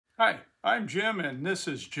Hi, I'm Jim and this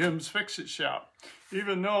is Jim's Fix-It Shop.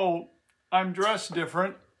 Even though I'm dressed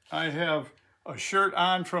different, I have a shirt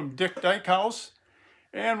on from Dick Dykehouse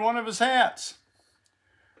and one of his hats.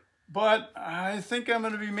 But I think I'm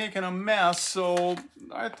going to be making a mess, so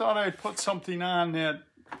I thought I'd put something on that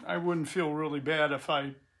I wouldn't feel really bad if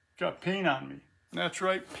I got paint on me. That's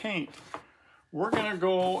right, paint. We're going to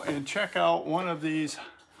go and check out one of these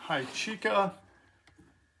Hychika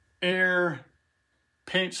Air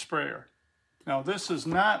paint sprayer. Now this is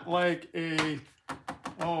not like a,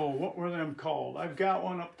 oh, what were them called? I've got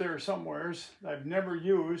one up there somewheres I've never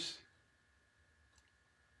used.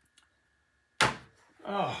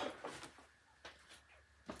 Oh,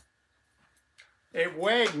 a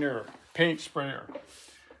Wagner paint sprayer.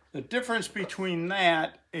 The difference between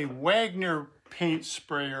that, a Wagner paint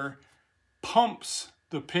sprayer pumps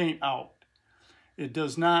the paint out. It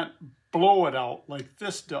does not blow it out like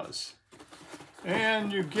this does.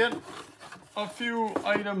 And you get a few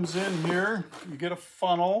items in here. You get a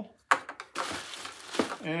funnel,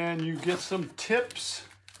 and you get some tips,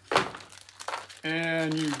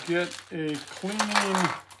 and you get a cleaning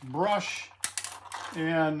brush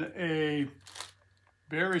and a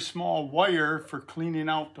very small wire for cleaning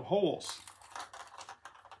out the holes.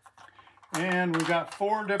 And we got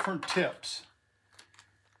 4 different tips.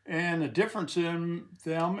 And the difference in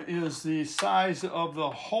them is the size of the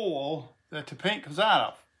hole that the paint comes out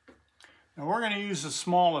of. Now we're going to use the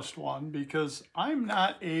smallest one because I'm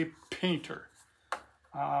not a painter.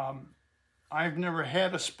 I've never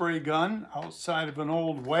had a spray gun outside of an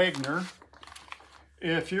old Wagner.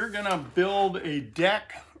 If you're going to build a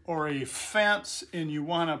deck or a fence and you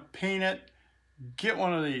want to paint it, get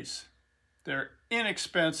one of these. They're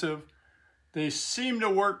inexpensive. They seem to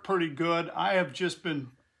work pretty good. I have just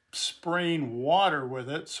been spraying water with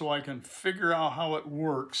it so I can figure out how it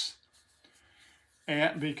works.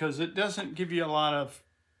 And because it doesn't give you a lot of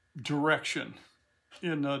direction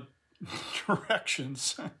in the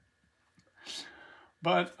directions.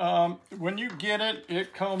 But when you get it,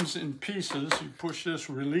 it comes in pieces. You push this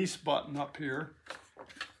release button up here.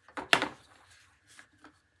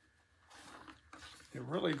 It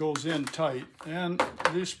really goes in tight, and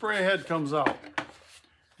the spray head comes out.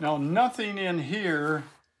 Now, nothing in here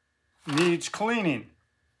needs cleaning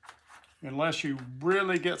unless you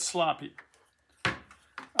really get sloppy.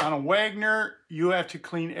 On a Wagner, you have to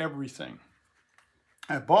clean everything.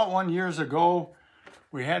 I bought one years ago.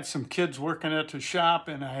 We had some kids working at the shop,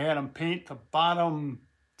 and I had them paint the bottom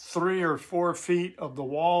 3 or 4 feet of the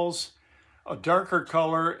walls a darker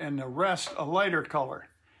color and the rest a lighter color.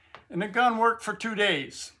 And the gun worked for 2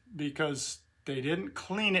 days because they didn't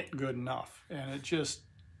clean it good enough. And it just,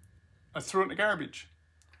 I threw it in the garbage.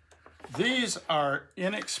 These are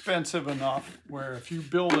inexpensive enough where if you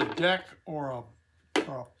build a deck or a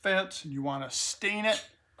fence and you want to stain it,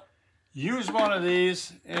 use one of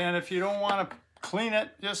these. And if you don't want to clean it,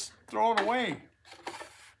 just throw it away.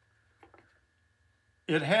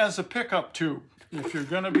 It has a pickup tube. If you're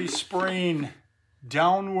going to be spraying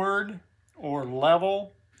downward or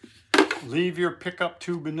level, leave your pickup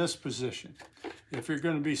tube in this position. If you're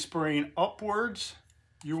going to be spraying upwards,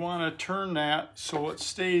 you want to turn that so it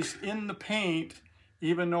stays in the paint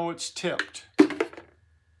even though it's tipped.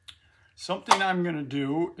 Something I'm going to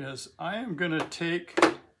do is I am going to take,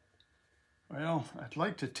 well, I'd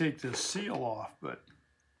like to take this seal off, but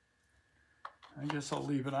I guess I'll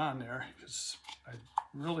leave it on there because I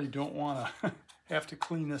really don't want to have to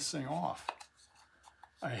clean this thing off.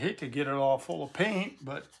 I hate to get it all full of paint,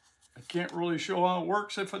 but I can't really show how it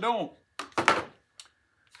works if I don't.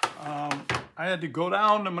 I had to go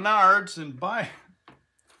down to Menards and buy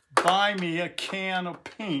me a can of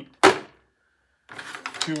paint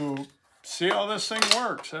to see how this thing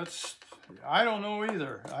works. I don't know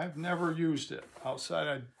either. I've never used it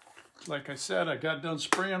outside. Like I said, I got done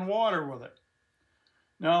spraying water with it.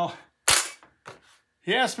 Now,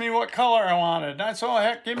 he asked me what color I wanted. And I said, oh,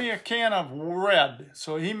 heck, give me a can of red.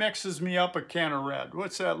 So he mixes me up a can of red.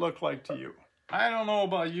 What's that look like to you? I don't know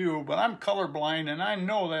about you, but I'm colorblind and I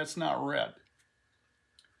know that's not red.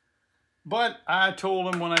 But I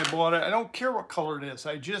told him when I bought it, I don't care what color it is.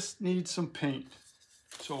 I just need some paint.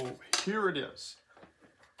 So here it is.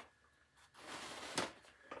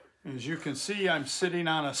 As you can see, I'm sitting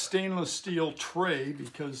on a stainless steel tray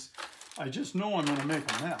because I just know I'm going to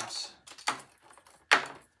make a mess.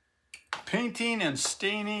 Painting and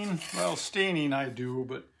staining, well, staining I do,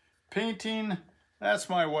 but painting, that's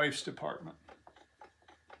my wife's department.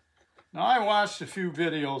 Now, I watched a few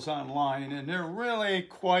videos online, and they're really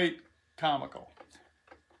quite comical.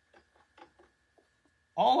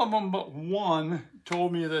 All of them but one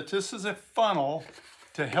told me that this is a funnel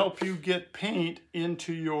to help you get paint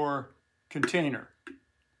into your container.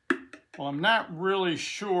 Well, I'm not really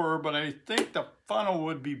sure, but I think the funnel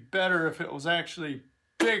would be better if it was actually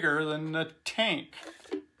bigger than the tank.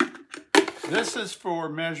 This is for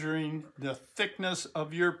measuring the thickness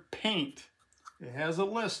of your paint. It has a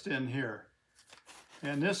list in here.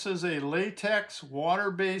 And this is a latex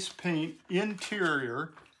water-based paint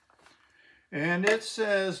interior. And it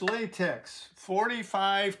says latex,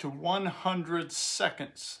 45 to 100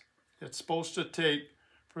 seconds. It's supposed to take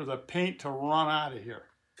for the paint to run out of here.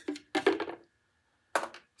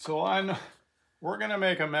 So we're gonna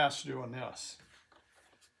make a mess doing this.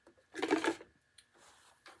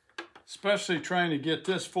 Especially trying to get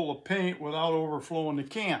this full of paint without overflowing the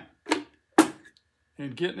can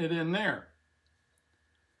and getting it in there.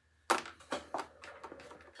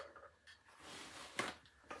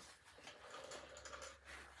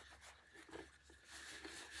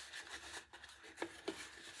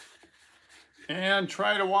 And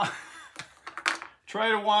try to watch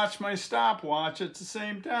my stopwatch at the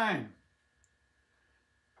same time.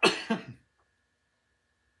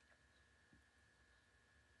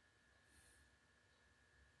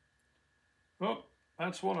 Oh,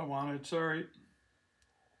 that's what I wanted, sorry.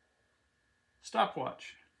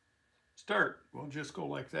 Stopwatch. Start. We'll just go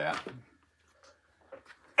like that.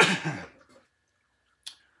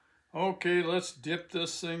 Okay, let's dip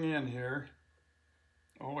this thing in here.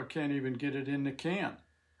 Oh, I can't even get it in the can.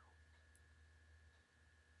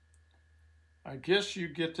 I guess you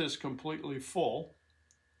get this completely full.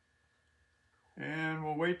 And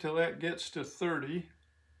we'll wait till that gets to 30.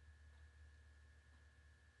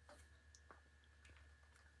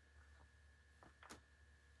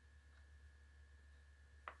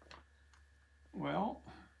 Well,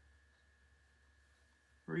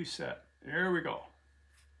 reset. There we go.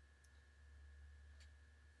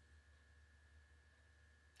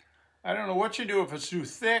 I don't know what you do if it's too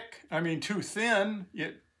thick. I mean, too thin.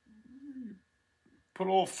 You put a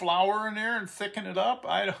little flour in there and thicken it up.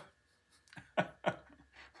 I don't.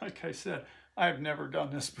 Like I said, I've never done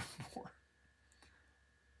this before.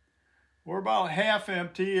 We're about half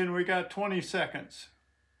empty and we got 20 seconds.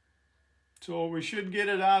 So we should get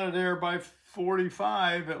it out of there by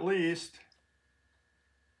 45 at least.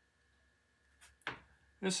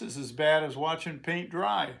 This is as bad as watching paint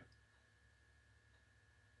dry.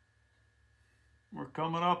 We're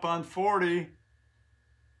coming up on 40.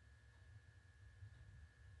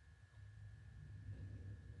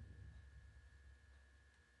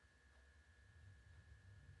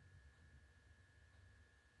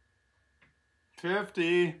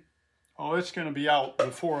 $50. Oh, it's going to be out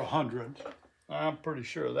before 100. I'm pretty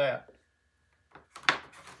sure of that. Let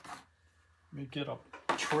me get a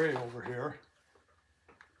tray over here.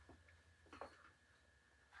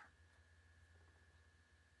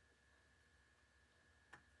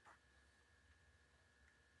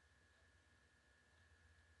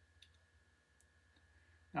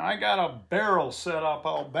 Now I got a barrel set up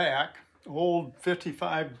out back, old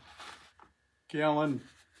 55-gallon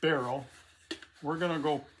barrel. We're gonna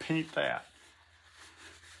go paint that.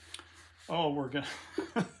 Oh, we're gonna,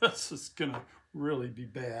 this is gonna really be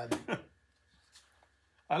bad.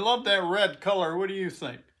 I love that red color. What do you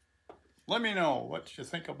think? Let me know what you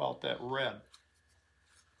think about that red.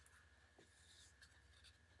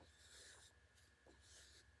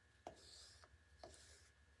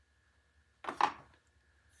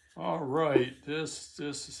 All right, this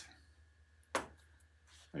is,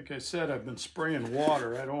 like I said, I've been spraying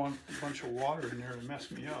water. I don't want a bunch of water in there to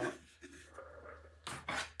mess me up.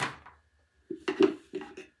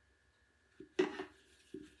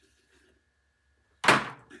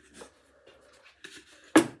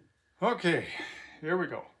 Okay, here we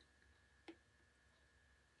go.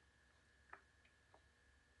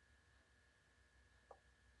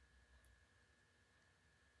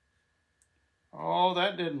 Oh,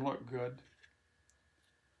 that didn't look good.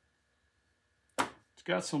 It's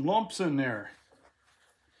got some lumps in there.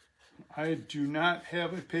 I do not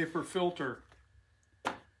have a paper filter.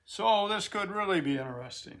 So this could really be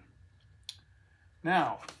interesting.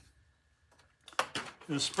 Now,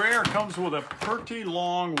 the sprayer comes with a pretty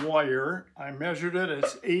long wire. I measured it,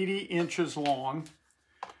 it's 80 inches long.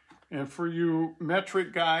 And for you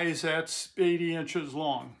metric guys, that's 80 inches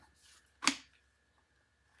long.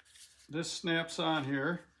 This snaps on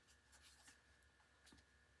here.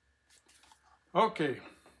 Okay,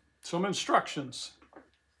 some instructions.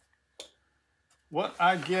 What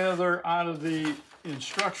I gather out of the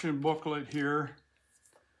instruction booklet here,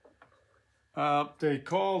 they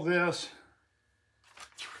call this,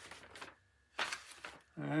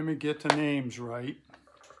 let me get the names right.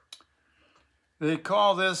 They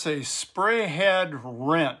call this a spray head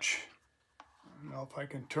wrench. I don't know if I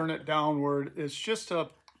can turn it downward. It's just a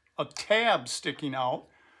tab sticking out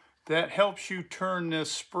that helps you turn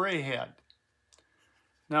this spray head.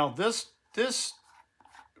 Now this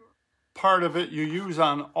part of it you use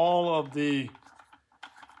on all of the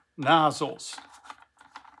nozzles.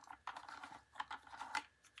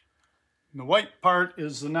 The white part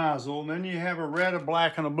is the nozzle, and then you have a red, a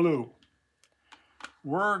black, and a blue.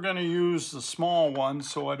 We're going to use the small one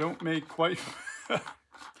so I don't make quite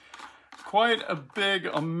a big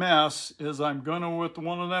a mess as I'm going to with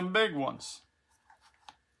one of them big ones.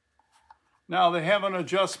 Now they have an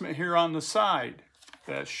adjustment here on the side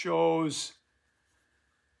that shows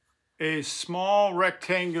a small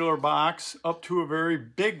rectangular box up to a very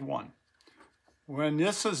big one. When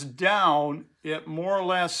this is down, it more or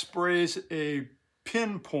less sprays a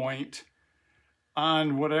pinpoint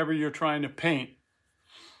on whatever you're trying to paint.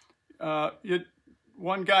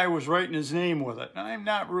 One guy was writing his name with it. I'm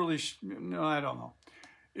not really, no, I don't know.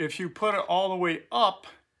 If you put it all the way up,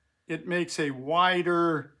 it makes a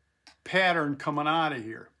wider pattern coming out of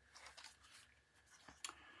here.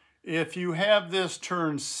 If you have this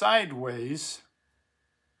turned sideways,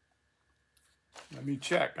 let me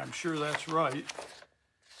check, I'm sure that's right.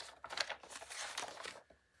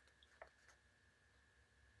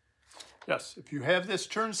 Yes, if you have this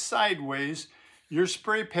turned sideways, your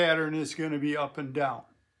spray pattern is going to be up and down.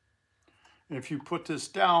 If you put this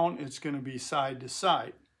down, it's going to be side to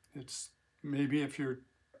side. It's maybe if you're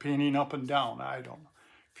painting up and down, I don't know.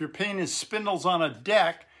 If you're painting spindles on a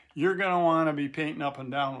deck, you're going to want to be painting up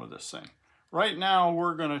and down with this thing. Right now,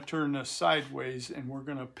 we're going to turn this sideways and we're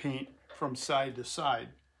going to paint from side to side.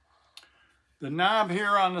 The knob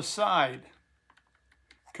here on the side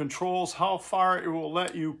controls how far it will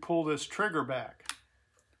let you pull this trigger back.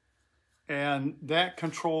 And that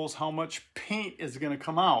controls how much paint is going to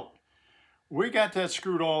come out. We got that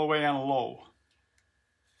screwed all the way on a low.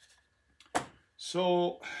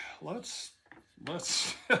 So let's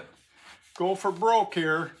go for broke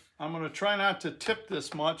here. I'm going to try not to tip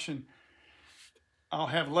this much and I'll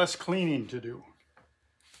have less cleaning to do.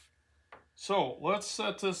 So let's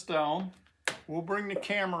set this down. We'll bring the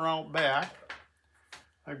camera out back.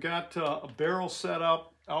 I've got a barrel set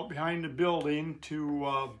up out behind the building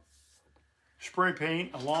to spray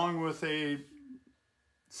paint along with a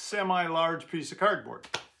semi-large piece of cardboard.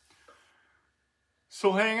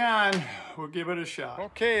 So hang on, we'll give it a shot.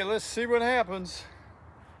 Okay, let's see what happens.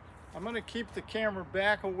 I'm going to keep the camera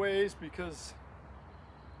back a ways because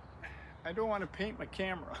I don't want to paint my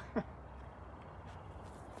camera.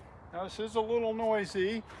 Now this is a little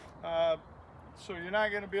noisy, so you're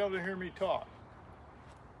not going to be able to hear me talk.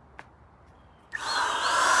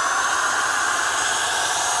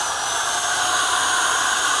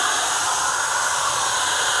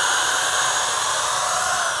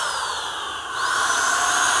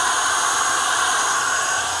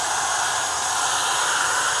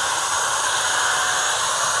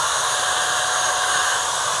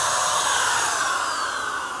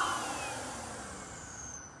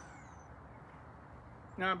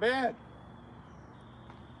 Not bad.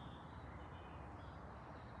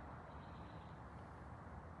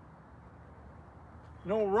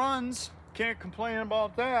 No runs, can't complain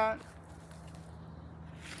about that.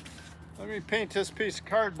 Let me paint this piece of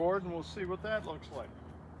cardboard and we'll see what that looks like.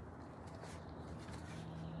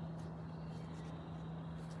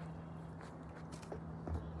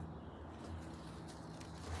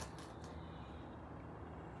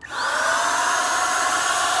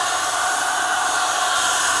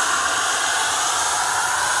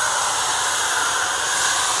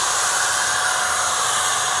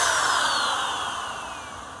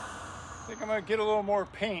 I'm going to get a little more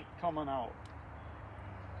paint coming out.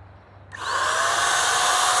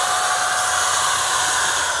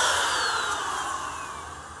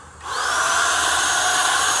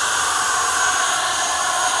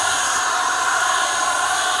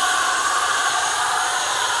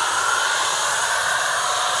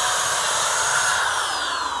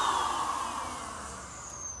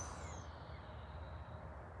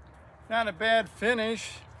 Not a bad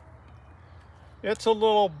finish. It's a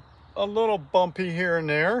little bumpy here and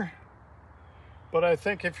there, but I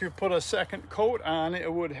think if you put a second coat on,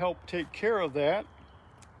 it would help take care of that.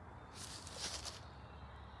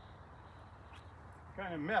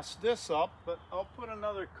 Kind of messed this up, but I'll put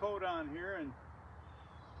another coat on here and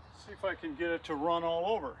see if I can get it to run all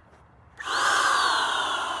over.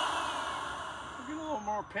 I'll get a little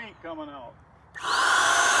more paint coming out.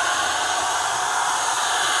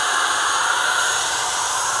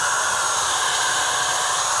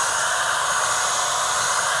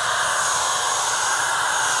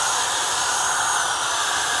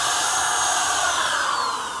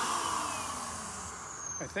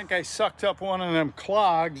 think I sucked up one of them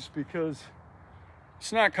clogs because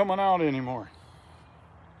it's not coming out anymore.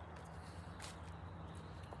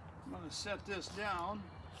 I'm going to set this down.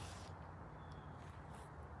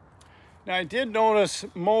 Now I did notice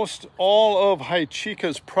most all of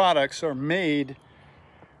Hychika's products are made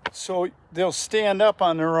so they'll stand up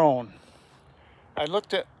on their own. I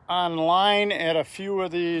looked online at a few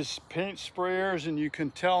of these paint sprayers and you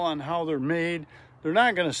can tell on how they're made. They're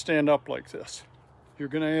not going to stand up like this. You're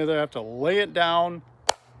going to either have to lay it down.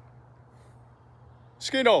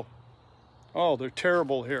 Mosquito! Oh, they're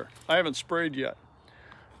terrible here. I haven't sprayed yet.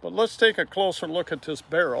 But let's take a closer look at this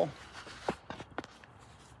barrel.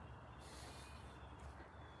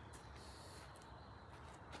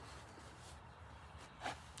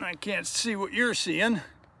 I can't see what you're seeing,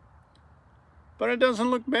 but it doesn't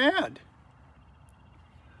look bad.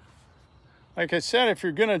 Like I said, if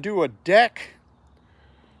you're going to do a deck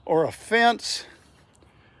or a fence,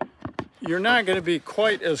 you're not going to be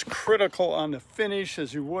quite as critical on the finish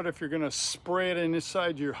as you would if you're going to spray it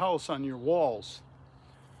inside your house on your walls.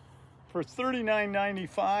 For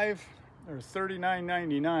 $39.95 or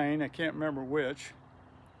 $39.99, I can't remember which,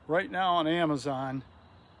 right now on Amazon,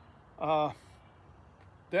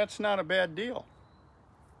 that's not a bad deal.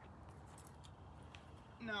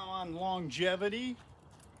 Now on longevity,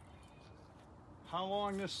 how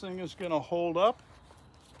long this thing is going to hold up,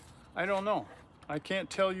 I don't know. I can't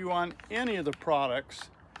tell you on any of the products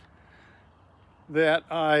that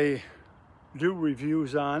I do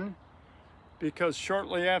reviews on, because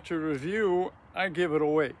shortly after review, I give it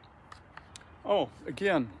away. Oh,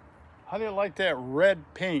 again, how do you like that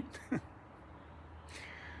red paint?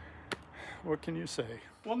 What can you say?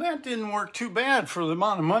 Well, that didn't work too bad for the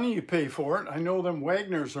amount of money you pay for it. I know them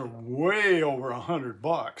Wagners are way over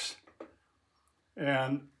 $100.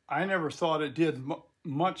 And I never thought it did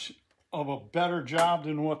much of a better job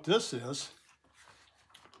than what this is.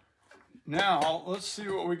 Now, let's see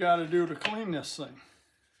what we got to do to clean this thing.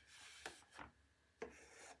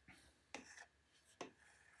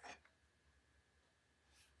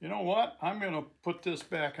 You know what? I'm going to put this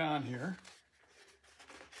back on here.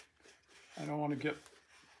 I don't want to get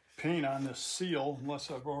paint on this seal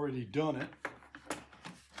unless I've already done it.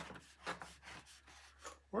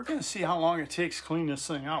 We're going to see how long it takes to clean this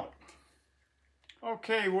thing out.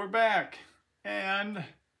 Okay, we're back, and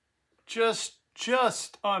just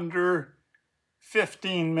under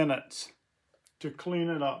 15 minutes to clean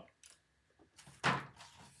it up,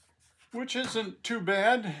 which isn't too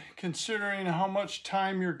bad considering how much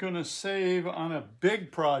time you're going to save on a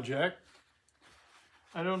big project.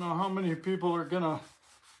 I don't know how many people are going to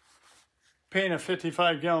paint a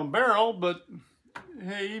 55-gallon barrel, but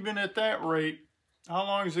hey, even at that rate, how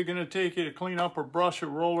long is it going to take you to clean up a brush, a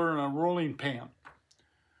roller, and a rolling pan?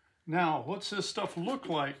 Now, what's this stuff look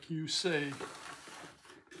like, you say?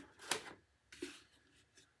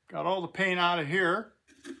 Got all the paint out of here.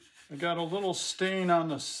 I got a little stain on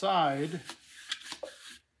the side.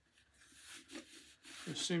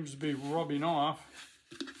 It seems to be rubbing off.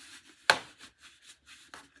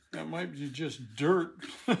 That might be just dirt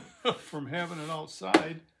from having it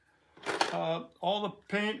outside. All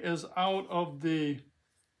the paint is out of the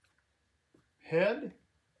head,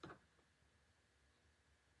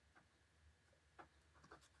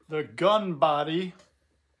 the gun body,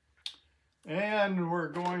 and we're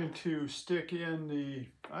going to stick in the,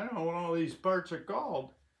 I don't know what all these parts are called.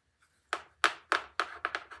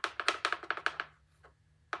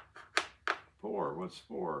 What's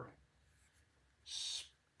for?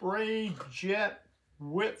 Spray jet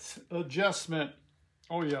width adjustment.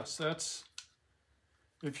 Oh yes, that's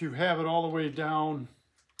if you have it all the way down.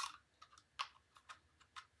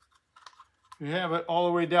 If you have it all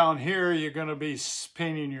the way down here, you're going to be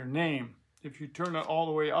painting your name. If you turn it all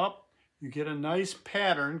the way up, you get a nice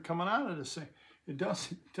pattern coming out of this thing. It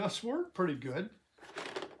does work pretty good.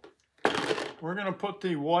 We're going to put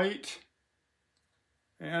the white,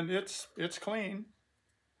 and it's clean,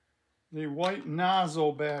 the white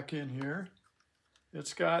nozzle back in here.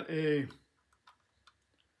 It's got a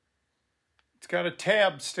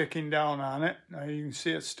tab sticking down on it. Now you can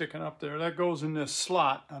see it sticking up there. That goes in this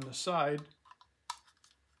slot on the side.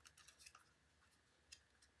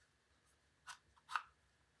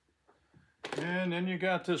 And then you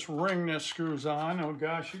got this ring that screws on. Oh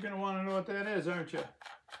gosh, you're going to want to know what that is, aren't you?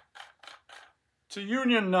 It's a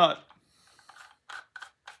union nut.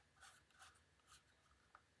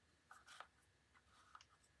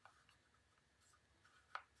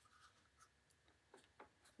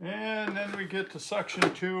 And then we get the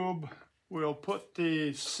suction tube. We'll put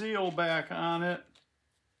the seal back on it.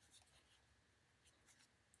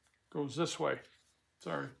 Goes this way.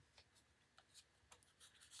 Sorry.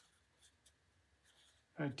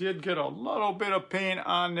 I did get a little bit of paint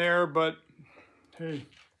on there, but hey,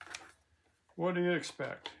 what do you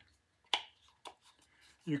expect?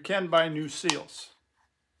 You can buy new seals.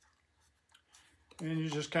 And you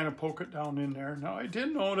just kind of poke it down in there. Now I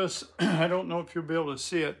did notice, I don't know if you'll be able to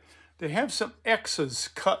see it, they have some X's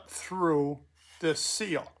cut through this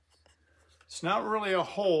seal. It's not really a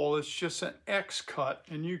hole, it's just an X cut,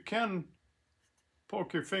 and you can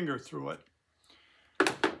poke your finger through it.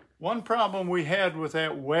 One problem we had with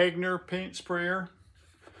that Wagner paint sprayer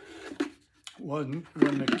was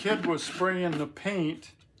when the kid was spraying the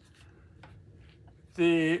paint,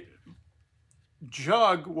 the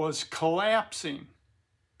jug was collapsing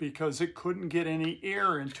because it couldn't get any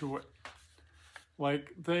air into it.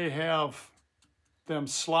 Like they have them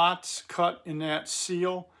slots cut in that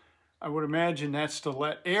seal. I would imagine that's to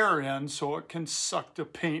let air in so it can suck the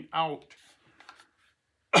paint out.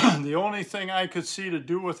 The only thing I could see to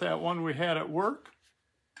do with that one we had at work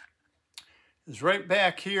is right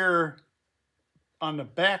back here on the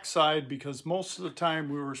back side, because most of the time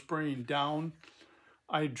we were spraying down.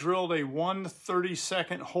 I drilled a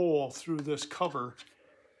 1/32 hole through this cover,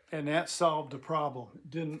 and that solved the problem.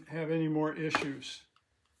 Didn't have any more issues.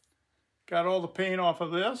 Got all the paint off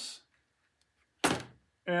of this,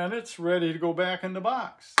 and it's ready to go back in the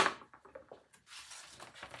box.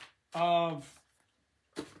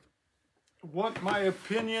 What my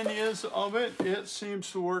opinion is of it, it seems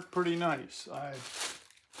to work pretty nice.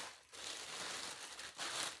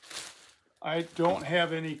 I don't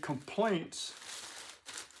have any complaints.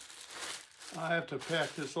 I have to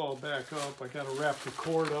pack this all back up. I got to wrap the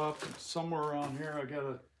cord up, and somewhere around here I got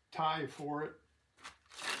a tie for it.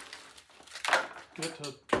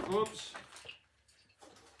 Oops.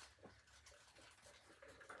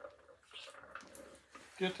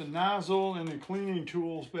 Get the nozzle and the cleaning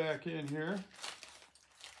tools back in here.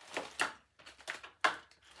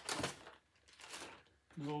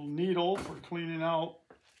 Little needle for cleaning out.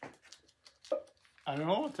 I don't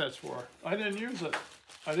know what that's for. I didn't use it.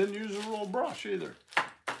 I didn't use a little brush either.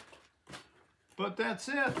 But that's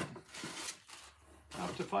it. I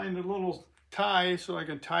have to find a little tie so I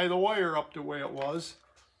can tie the wire up the way it was.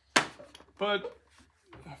 But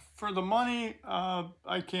for the money,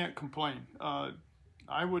 I can't complain.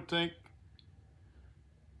 I would think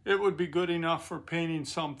it would be good enough for painting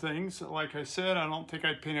some things. Like I said, I don't think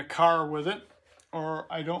I'd paint a car with it,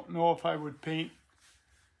 or I don't know if I would paint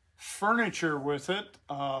furniture with it.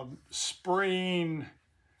 Spraying,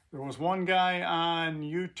 there was one guy on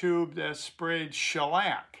YouTube that sprayed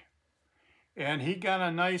shellac, and he got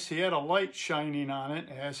a nice, he had a light shining on it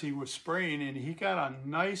as he was spraying, and he got a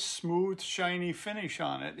nice, smooth, shiny finish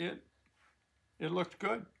on it. It looked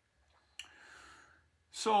good.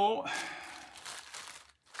 So,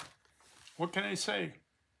 what can I say?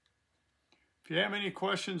 If you have any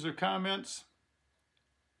questions or comments,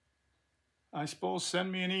 I suppose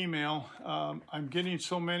send me an email. I'm getting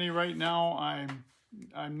so many right now,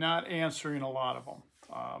 I'm not answering a lot of them.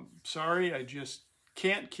 Sorry, I just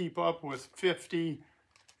can't keep up with 50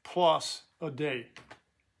 plus a day.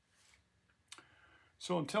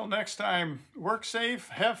 So until next time, work safe,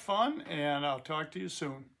 have fun, and I'll talk to you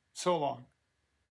soon. So long.